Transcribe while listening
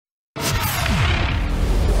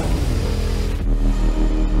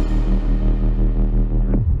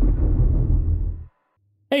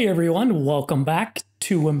Hey everyone, welcome back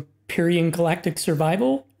to Empyrean Galactic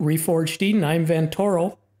Survival, Reforged Eden. I'm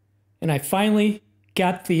Vantoro, and I finally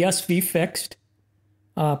got the SV fixed,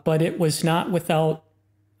 but it was not without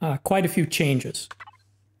quite a few changes.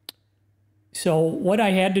 So what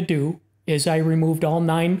I had to do is I removed all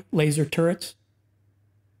 9 laser turrets.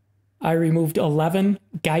 I removed 11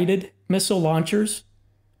 guided missile launchers.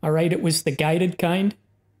 All right, it was the guided kind,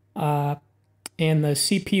 and the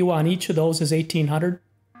CPU on each of those is 1800.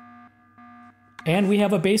 And we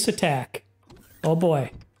have a base attack. Oh boy.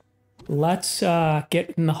 Let's get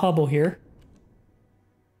in the hubble here.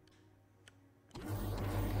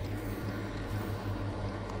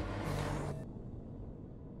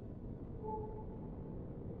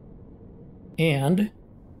 And,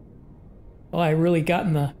 oh, I really got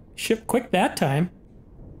in the ship quick that time.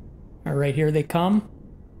 All right, here they come.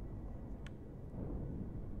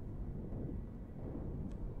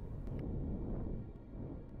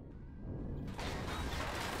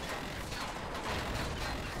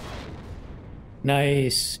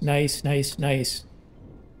 Nice, nice, nice, nice.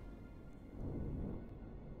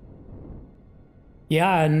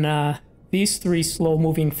 Yeah, and these 3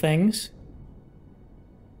 slow-moving things.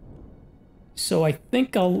 So I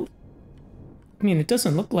think I mean, it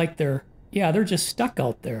doesn't look like they're... Yeah, they're just stuck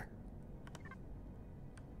out there.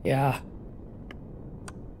 Yeah.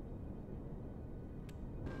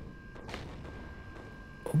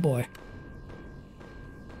 Oh boy.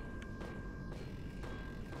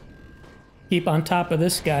 Keep on top of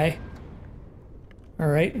this guy. All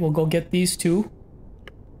right, we'll go get these 2.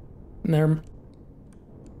 And they're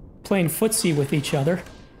playing footsie with each other.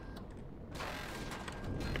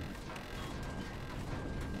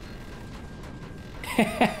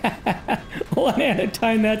 One at a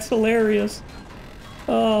time, that's hilarious.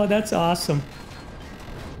 Oh, that's awesome.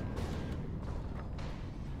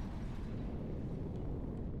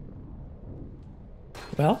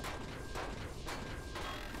 Well.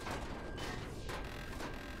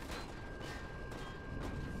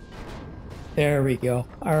 There we go.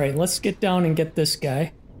 All right, let's get down and get this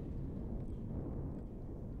guy.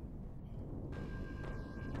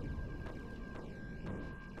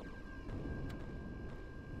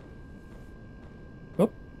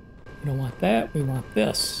 Oh, we don't want that. We want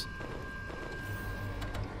this.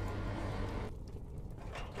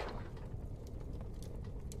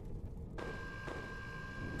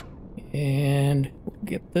 And we'll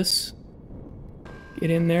get this.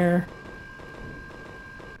 Get in there.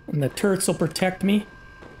 And the turrets will protect me.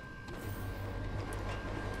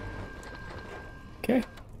 Okay.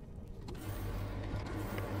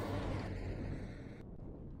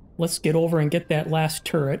 Let's get over and get that last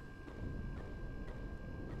turret.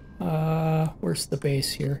 Where's the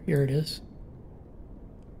base here? Here it is.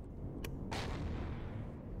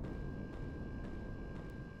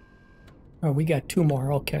 Oh, we got 2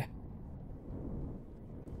 more. Okay.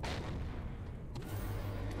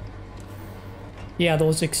 Yeah,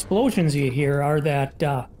 those explosions you hear are that,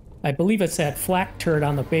 I believe it's that flak turret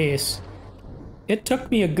on the base. It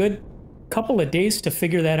took me a good couple of days to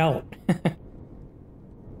figure that out.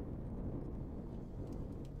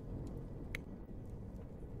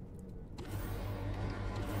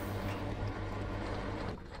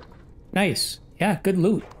 Nice. Yeah, good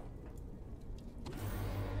loot.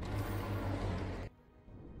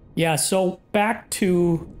 Yeah, so back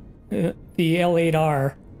to the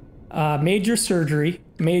L8R. Major surgery,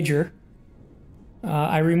 major.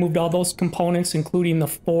 I removed all those components, including the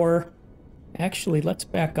 4. Actually, let's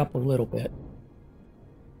back up a little bit.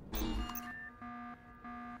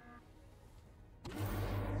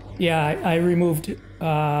 Yeah, I removed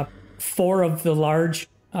 4 of the large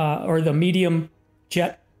or the medium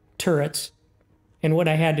jet turrets, and what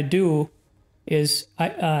I had to do is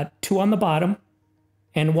 2 on the bottom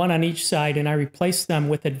and 1 on each side, and I replaced them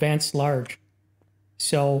with advanced large.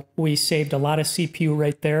 So we saved a lot of CPU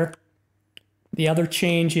right there. The other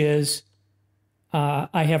change is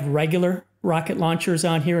I have regular rocket launchers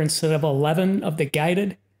on here instead of 11 of the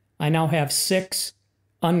guided. I now have 6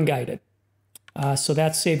 unguided. So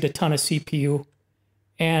that saved a ton of CPU.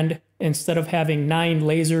 And instead of having 9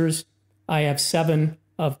 lasers, I have 7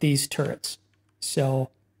 of these turrets. So,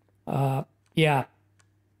 yeah.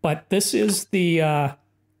 But this is the...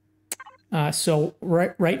 so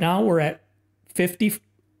right now we're at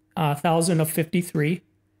 50,000 of 53.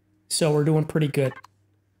 So we're doing pretty good.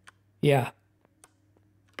 Yeah.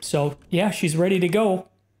 So, yeah, she's ready to go.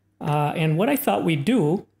 And what I thought we'd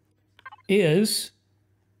do is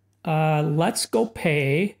let's go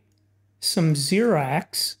pay some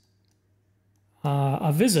Zirax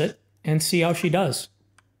a visit and see how she does.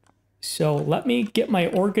 So let me get my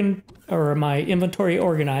my inventory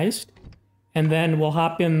organized, and then we'll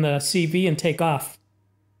hop in the CV and take off.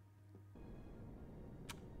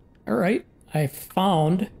 All right, I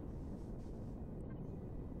found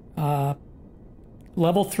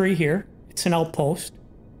level 3 here. It's an outpost.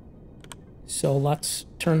 So let's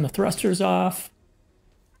turn the thrusters off.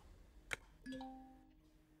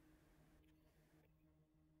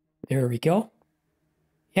 There we go.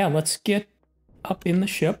 Yeah, let's get up in the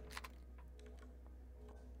ship.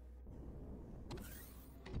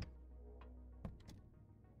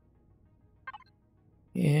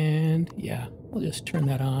 And yeah, we'll just turn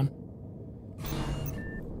that on.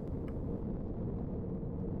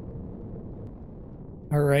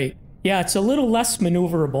 All right. Yeah, it's a little less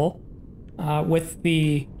maneuverable with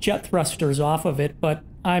the jet thrusters off of it, but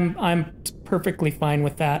I'm perfectly fine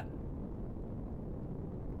with that.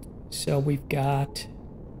 So we've got...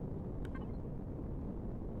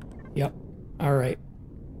 Yep. All right.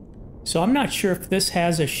 So I'm not sure if this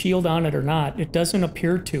has a shield on it or not. It doesn't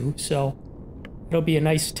appear to, so it'll be a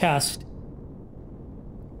nice test.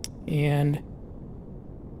 And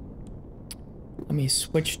let me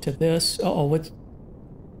switch to this. Uh-oh,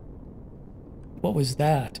 what was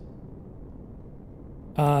that?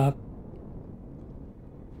 I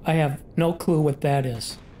have no clue what that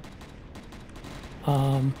is.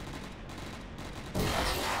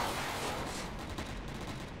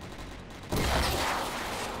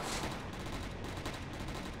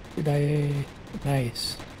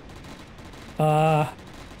 Nice. I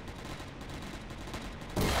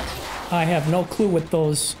have no clue what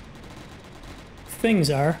those things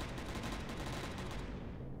are.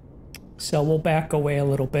 So we'll back away a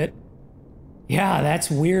little bit. Yeah,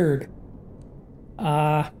 that's weird.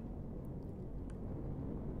 How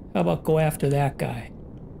about go after that guy?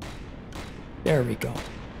 There we go.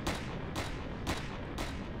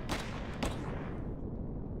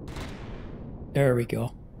 There we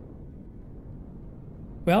go.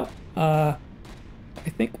 Well, I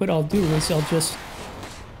think what I'll do is I'll just...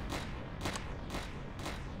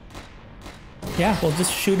 Yeah, we'll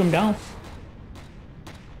just shoot him down.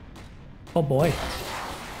 Oh boy.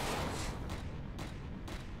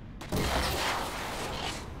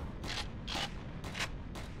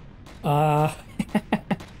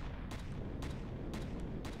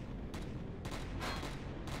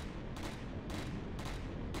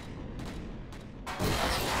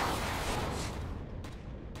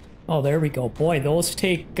 Oh, there we go. Boy, those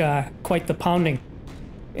take quite the pounding.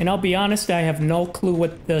 And I'll be honest, I have no clue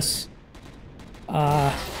what this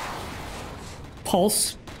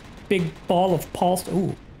pulse, big ball of pulse.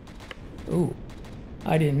 Ooh. Ooh.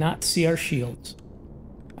 I did not see our shields.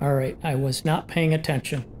 All right, I was not paying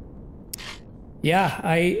attention. Yeah,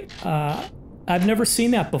 I've never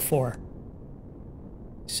seen that before.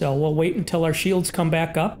 So we'll wait until our shields come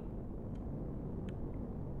back up.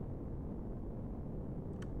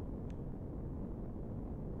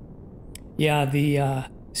 Yeah, the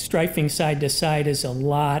strafing side to side is a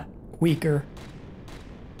lot weaker.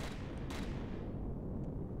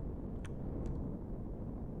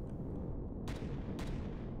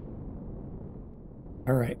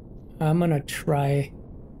 All right, I'm gonna try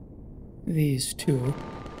these two.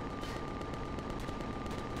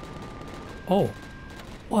 Oh,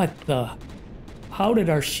 what the? How did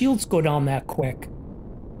our shields go down that quick?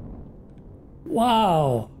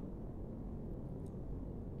 Wow.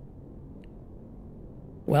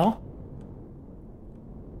 Well,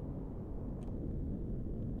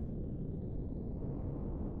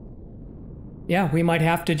 yeah, we might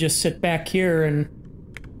have to just sit back here and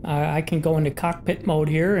I can go into cockpit mode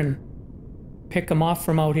here and pick them off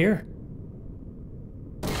from out here.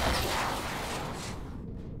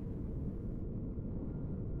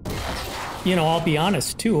 You know, I'll be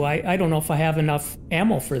honest too, I don't know if I have enough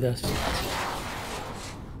ammo for this.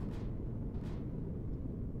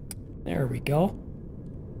 There we go.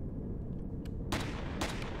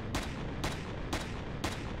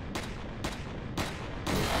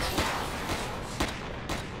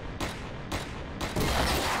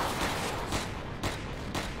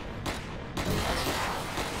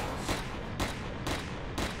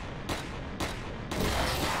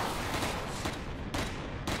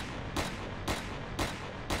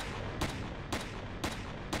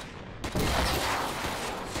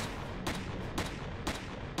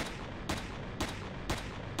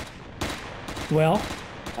 Well,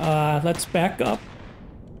 let's back up.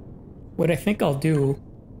 What I think I'll do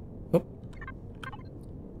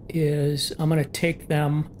is I'm going to take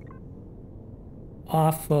them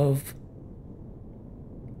off of...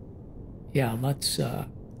 Yeah, let's...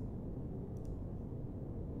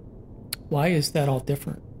 Why is that all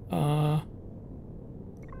different?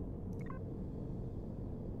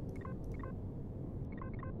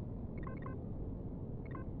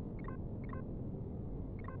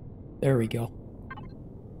 There we go.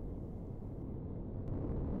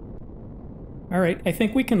 All right, I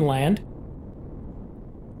think we can land.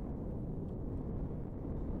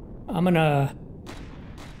 I'm gonna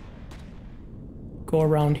go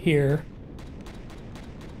around here.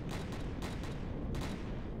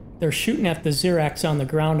 They're shooting at the Zirax on the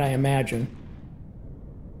ground, I imagine.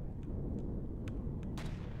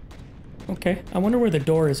 Okay, I wonder where the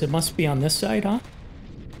door is. It must be on this side, huh?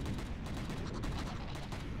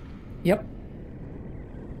 Yep.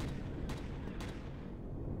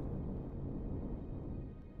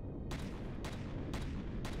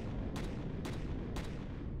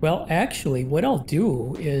 Well, actually, what I'll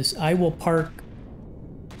do is I will park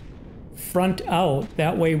front out.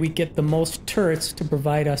 That way we get the most turrets to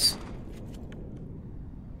provide us.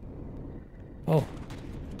 Oh.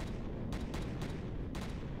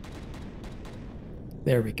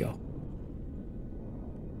 There we go.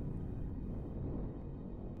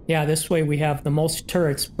 Yeah, this way we have the most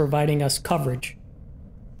turrets providing us coverage.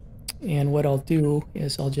 And what I'll do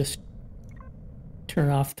is I'll just turn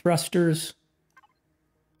off thrusters.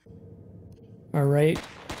 All right.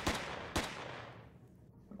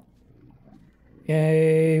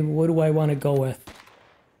 Okay, what do I want to go with?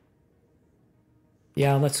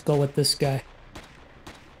 Yeah, let's go with this guy.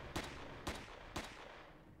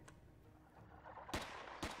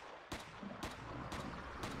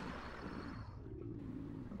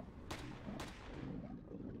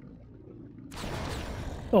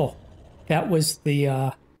 Oh, that was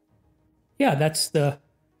the, yeah, that's the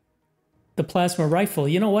plasma rifle.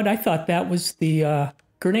 You know what? I thought that was the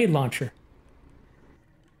grenade launcher.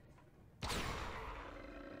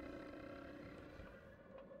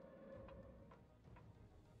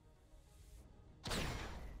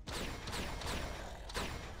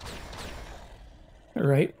 All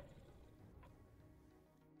right.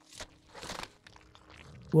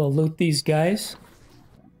 We'll loot these guys.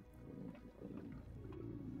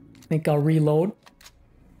 I think I'll reload.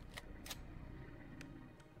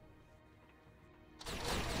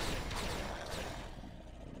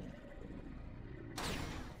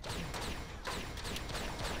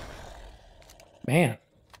 Man.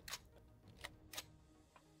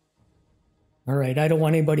 All right, I don't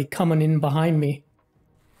want anybody coming in behind me.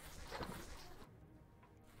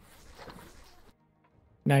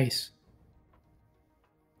 Nice.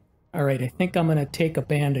 All right, I think I'm going to take a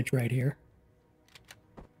bandage right here.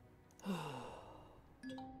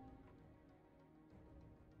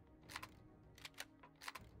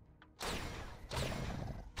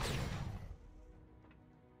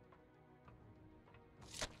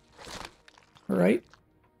 All right.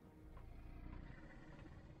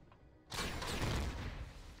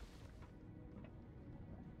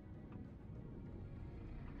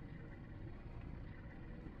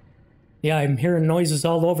 Yeah, I'm hearing noises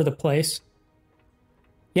all over the place.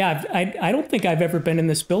 Yeah, I don't think I've ever been in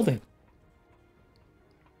this building.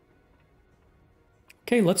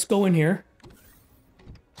 Okay, let's go in here.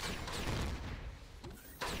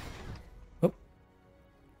 Oop.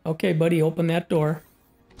 Okay, buddy, open that door.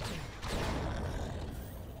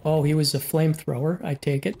 Oh, he was a flamethrower, I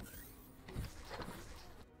take it.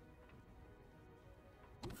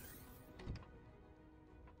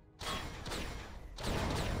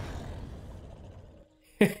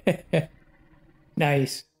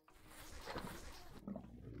 Nice.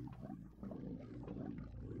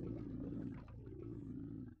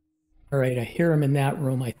 All right, I hear him in that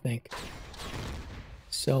room, I think.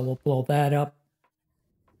 So we'll blow that up.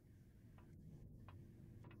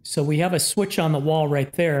 So we have a switch on the wall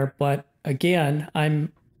right there, but again,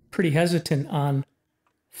 I'm pretty hesitant on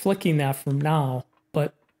flicking that from now,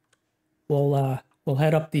 but we'll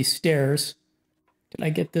head up these stairs. Did I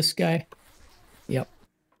get this guy? Yep.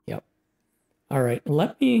 Yep. All right,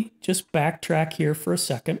 let me just backtrack here for a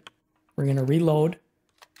second. We're going to reload.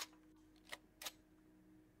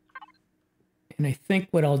 And I think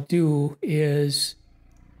what I'll do is,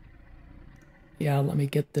 yeah, let me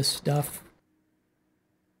get this stuff.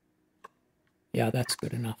 Yeah, that's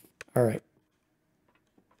good enough. All right.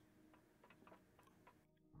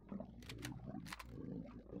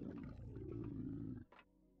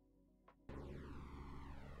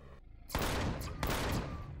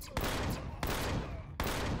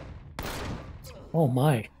 Oh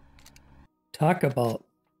my. Talk about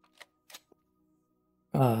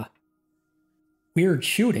weird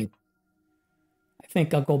shooting. I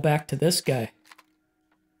think I'll go back to this guy.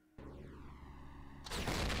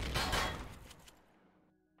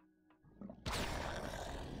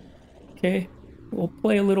 Okay, we'll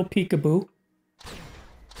play a little peekaboo.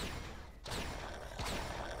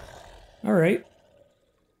 All right.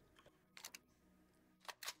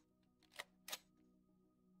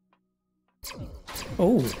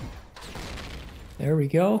 Oh, there we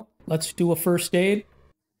go. Let's do a first aid.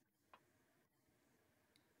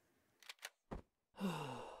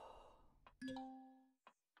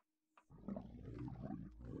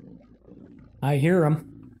 I hear him.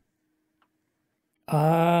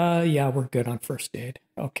 Yeah, we're good on first aid.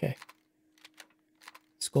 Okay.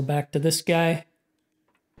 Let's go back to this guy.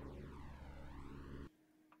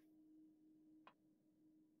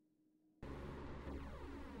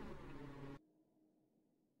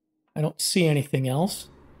 I don't see anything else.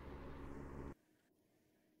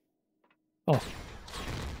 Oh.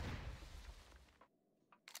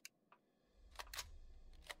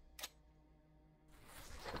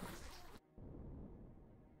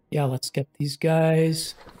 Yeah, let's get these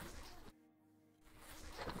guys.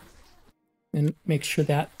 And make sure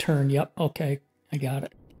that turn. Yep, okay, I got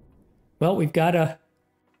it. Well, we've got a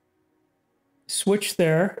switch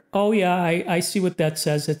there. Oh yeah, I see what that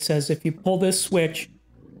says. It says if you pull this switch,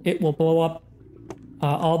 it will blow up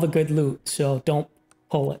all the good loot. So don't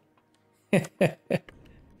pull it.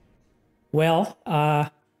 Well,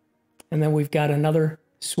 and then we've got another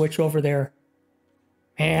switch over there.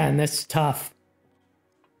 Man, that's tough.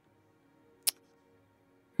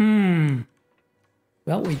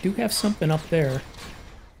 Well, we do have something up there.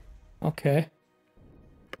 Okay.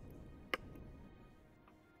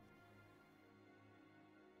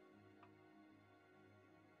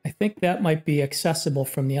 I think that might be accessible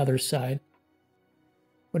from the other side.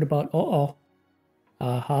 What about... Uh-oh.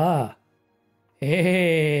 Aha.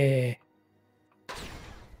 Hey.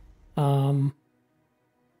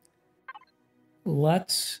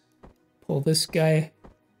 Let's pull this guy.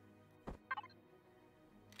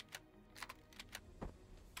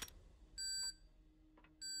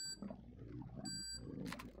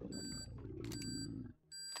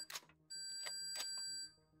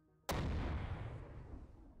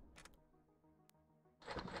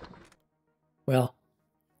 Well,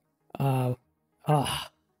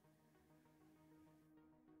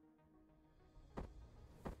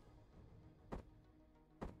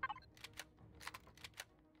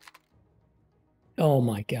 Oh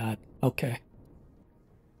my God. Okay.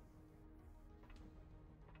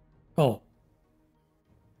 Oh.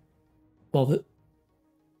 Well,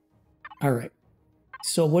 all right.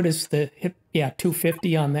 So what is the hit? Yeah,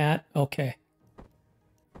 250 on that. Okay.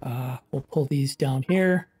 We'll pull these down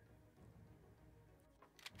here.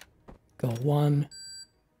 Go 1,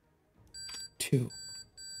 2.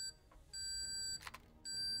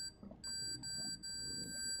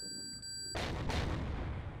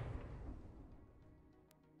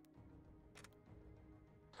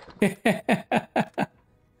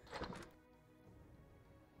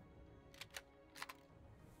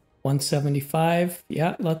 $175.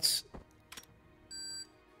 Yeah, let's.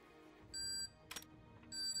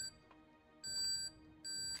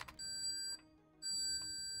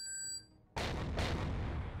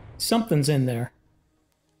 Something's in there.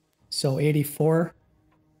 So 84.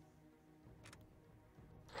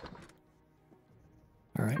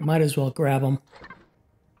 All right, might as well grab them.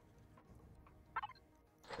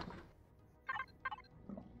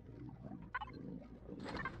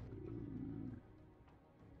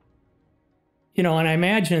 You know, and I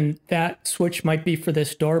imagine that switch might be for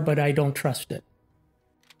this door, but I don't trust it.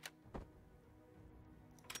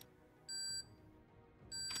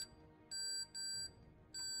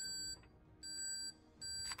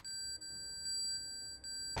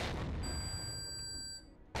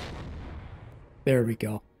 There we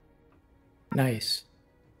go. Nice.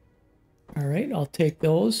 All right, I'll take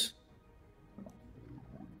those.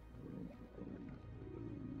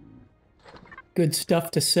 Good stuff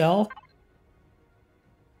to sell.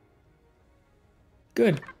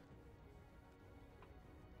 Good.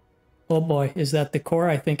 Oh boy, is that the core?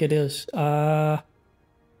 I think it is. Well,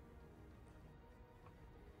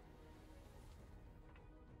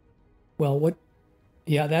 what?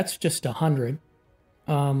 Yeah, that's just 100.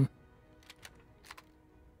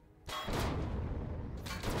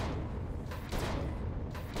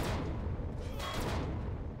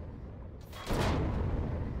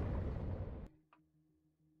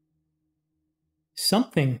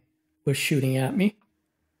 Something was shooting at me.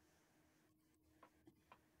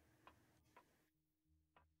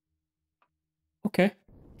 Okay.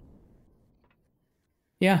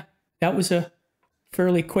 Yeah, that was a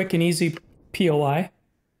fairly quick and easy POI.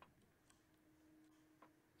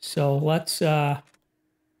 So let's, oh,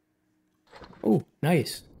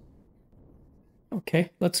 nice.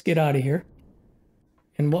 Okay, let's get out of here.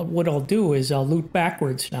 And what I'll do is I'll loot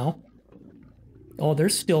backwards now. Oh,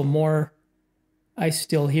 there's still more. I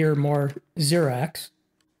still hear more Zirax.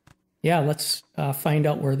 Yeah, let's find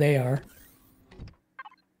out where they are.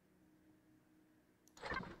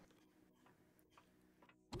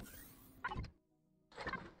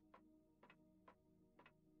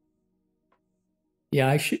 Yeah,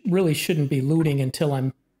 I really shouldn't be looting until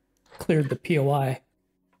I'm cleared the POI.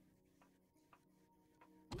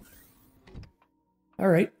 All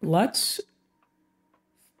right, let's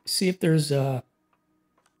see if there's a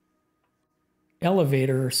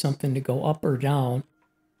elevator or something to go up or down.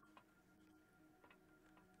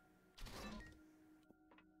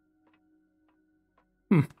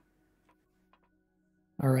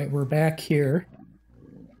 All right, we're back here.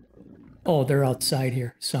 Oh, they're outside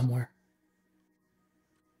here somewhere.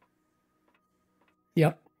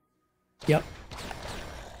 Yep. Yep.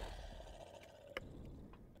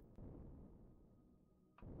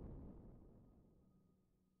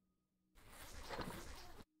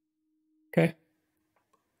 Okay.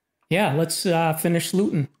 Yeah, let's finish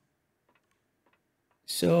looting.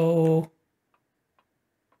 So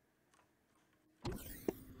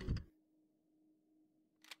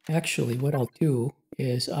actually what I'll do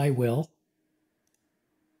is I will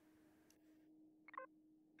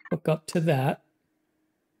hook up to that.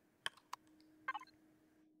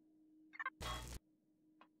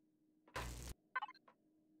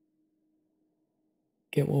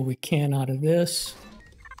 Get what we can out of this.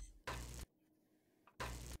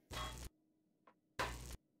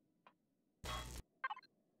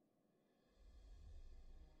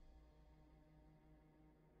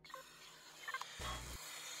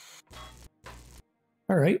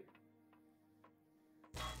 All right.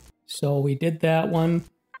 So we did that one.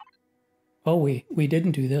 Oh, we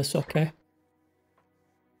didn't do this. Okay.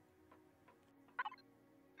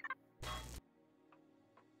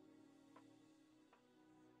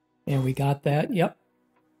 And we got that. Yep.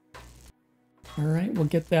 All right. We'll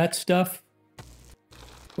get that stuff.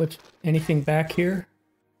 What's anything back here?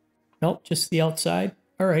 Nope. Just the outside.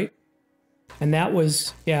 All right. And that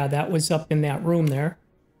was, yeah, that was up in that room there.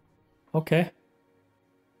 Okay.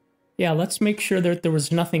 Yeah, let's make sure that there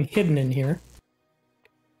was nothing hidden in here.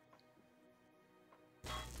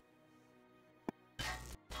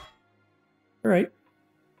 All right.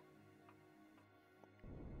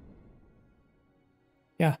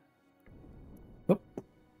 Yeah. Oop.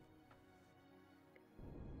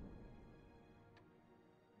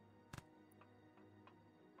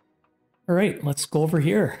 All right, let's go over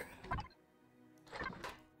here.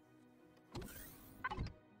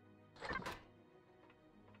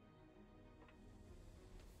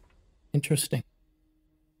 Interesting.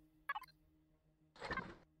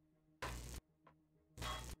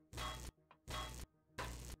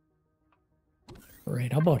 All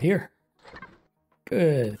right, how about here?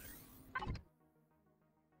 Good.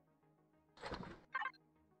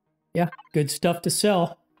 Yeah, good stuff to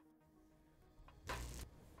sell.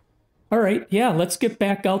 All right, yeah, let's get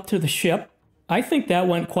back out to the ship. I think that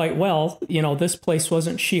went quite well. You know, this place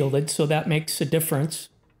wasn't shielded, so that makes a difference.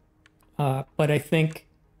 But I think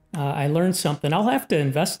I learned something. I'll have to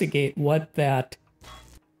investigate what that,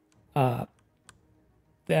 you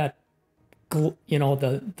know,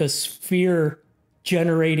 the sphere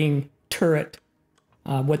generating turret,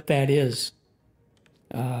 what that is.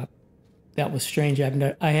 That was strange.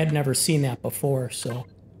 I had never seen that before. So,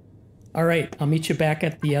 all right, I'll meet you back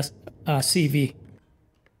at the CV.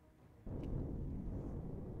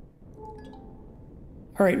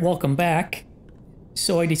 All right, welcome back.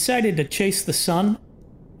 So I decided to chase the sun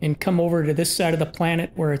and come over to this side of the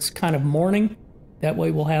planet where it's kind of morning. That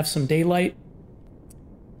way we'll have some daylight.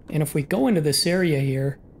 And if we go into this area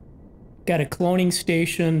here, got a cloning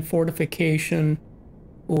station, fortification,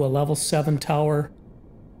 ooh, a level 7 tower.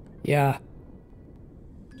 Yeah.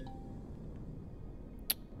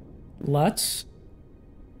 Let's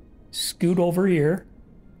scoot over here.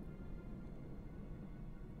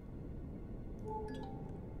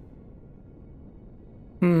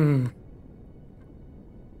 I'm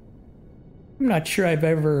not sure I've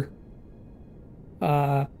ever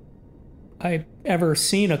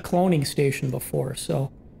seen a cloning station before,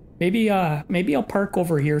 so maybe I'll park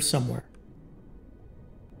over here somewhere.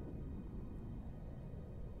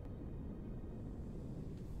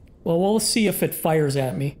 Well, we'll see if it fires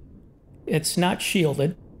at me. It's not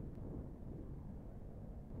shielded.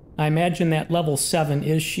 I imagine that level 7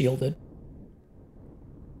 is shielded.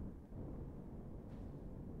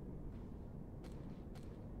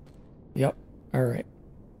 Yep. All right.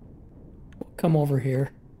 We'll come over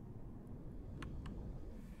here.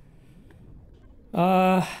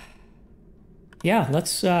 Yeah,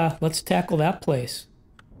 let's tackle that place.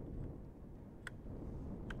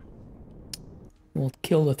 We'll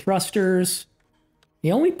kill the thrusters.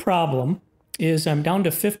 The only problem is I'm down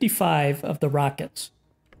to 55 of the rockets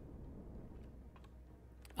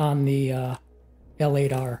on the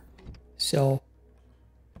L8R. So,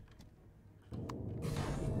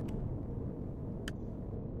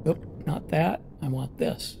 oop, not that. I want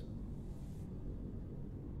this.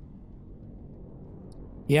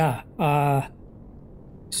 Yeah,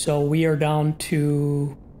 so we are down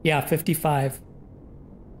to, yeah, 55.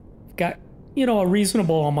 Got, you know, a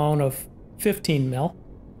reasonable amount of 15 mil.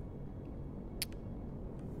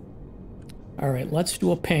 All right, let's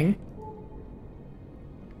do a ping.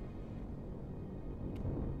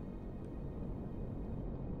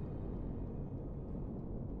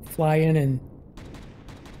 Fly in and...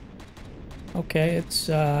 Okay, it's,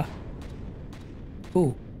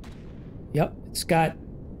 ooh. Yep, it's got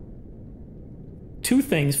two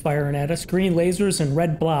things firing at us, green lasers and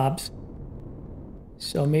red blobs.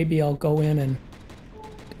 So maybe I'll go in and...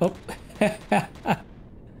 Oh.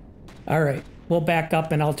 All right, we'll back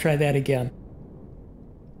up and I'll try that again.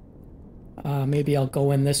 Maybe I'll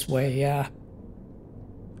go in this way, yeah.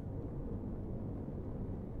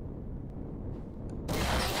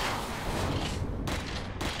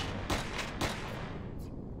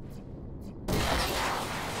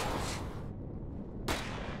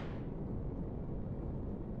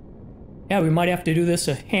 Yeah, we might have to do this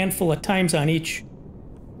a handful of times on each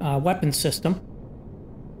weapon system.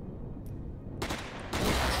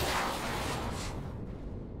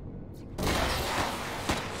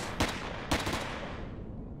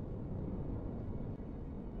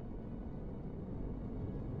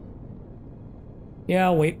 Yeah,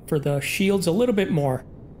 I'll wait for the shields a little bit more.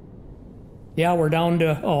 Yeah, we're down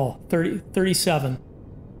to, oh, 37.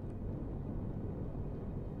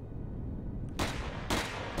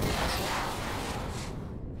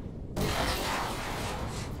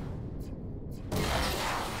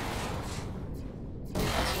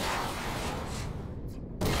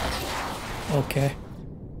 Okay.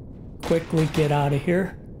 Quickly get out of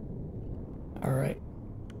here. All right.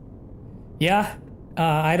 Yeah,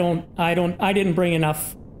 I didn't bring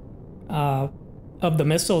enough of the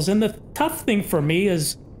missiles. And the tough thing for me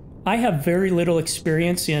is I have very little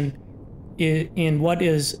experience in what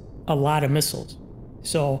is a lot of missiles.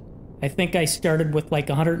 So I think I started with like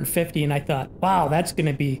 150 and I thought, wow, that's going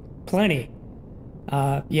to be plenty.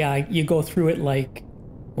 Yeah, you go through it like,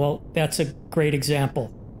 well, that's a great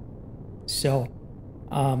example. So,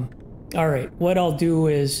 all right, what I'll do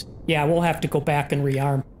is, yeah, we'll have to go back and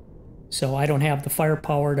rearm. So I don't have the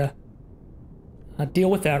firepower to deal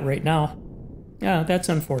with that right now. Yeah, that's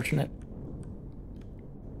unfortunate.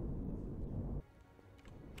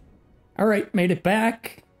 All right, made it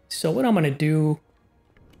back. So what I'm going to do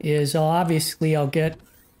is I'll get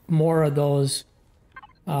more of those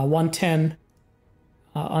 110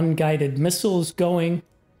 unguided missiles going.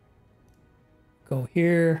 Go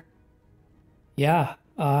here. Yeah,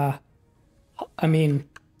 I mean,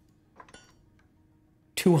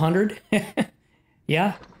 200,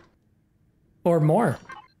 yeah, or more.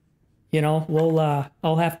 You know,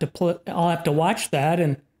 I'll have to watch that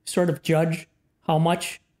and sort of judge how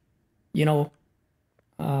much, you know,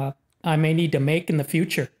 I may need to make in the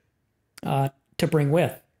future to bring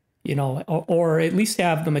with, you know, or at least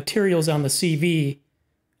have the materials on the CV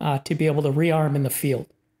to be able to rearm in the field.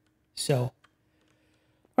 So.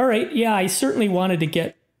 All right, yeah, I certainly wanted to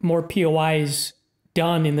get more POIs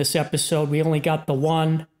done in this episode. We only got the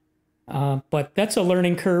one, but that's a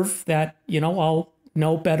learning curve that, you know, I'll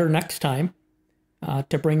know better next time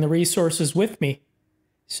to bring the resources with me.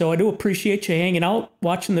 So I do appreciate you hanging out,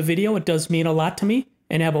 watching the video. It does mean a lot to me,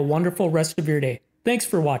 and have a wonderful rest of your day. Thanks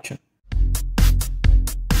for watching.